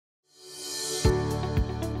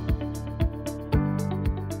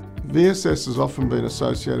VSS has often been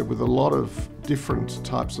associated with a lot of different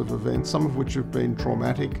types of events, some of which have been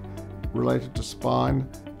traumatic, related to spine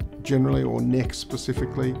generally or neck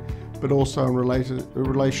specifically, but also in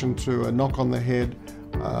relation to a knock on the head,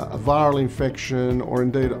 a viral infection, or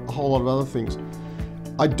indeed a whole lot of other things.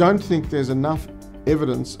 I don't think there's enough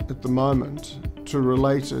evidence at the moment to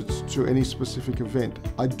relate it to any specific event.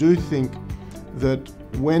 I do think that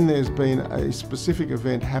when there's been a specific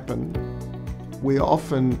event happen, we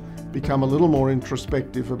often become a little more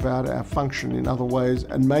introspective about our function in other ways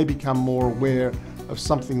and may become more aware of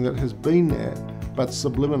something that has been there but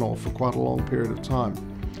subliminal for quite a long period of time.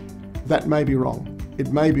 That may be wrong.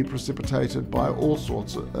 It may be precipitated by all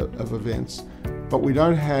sorts of events, but we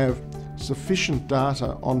don't have sufficient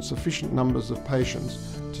data on sufficient numbers of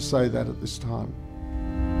patients to say that at this time.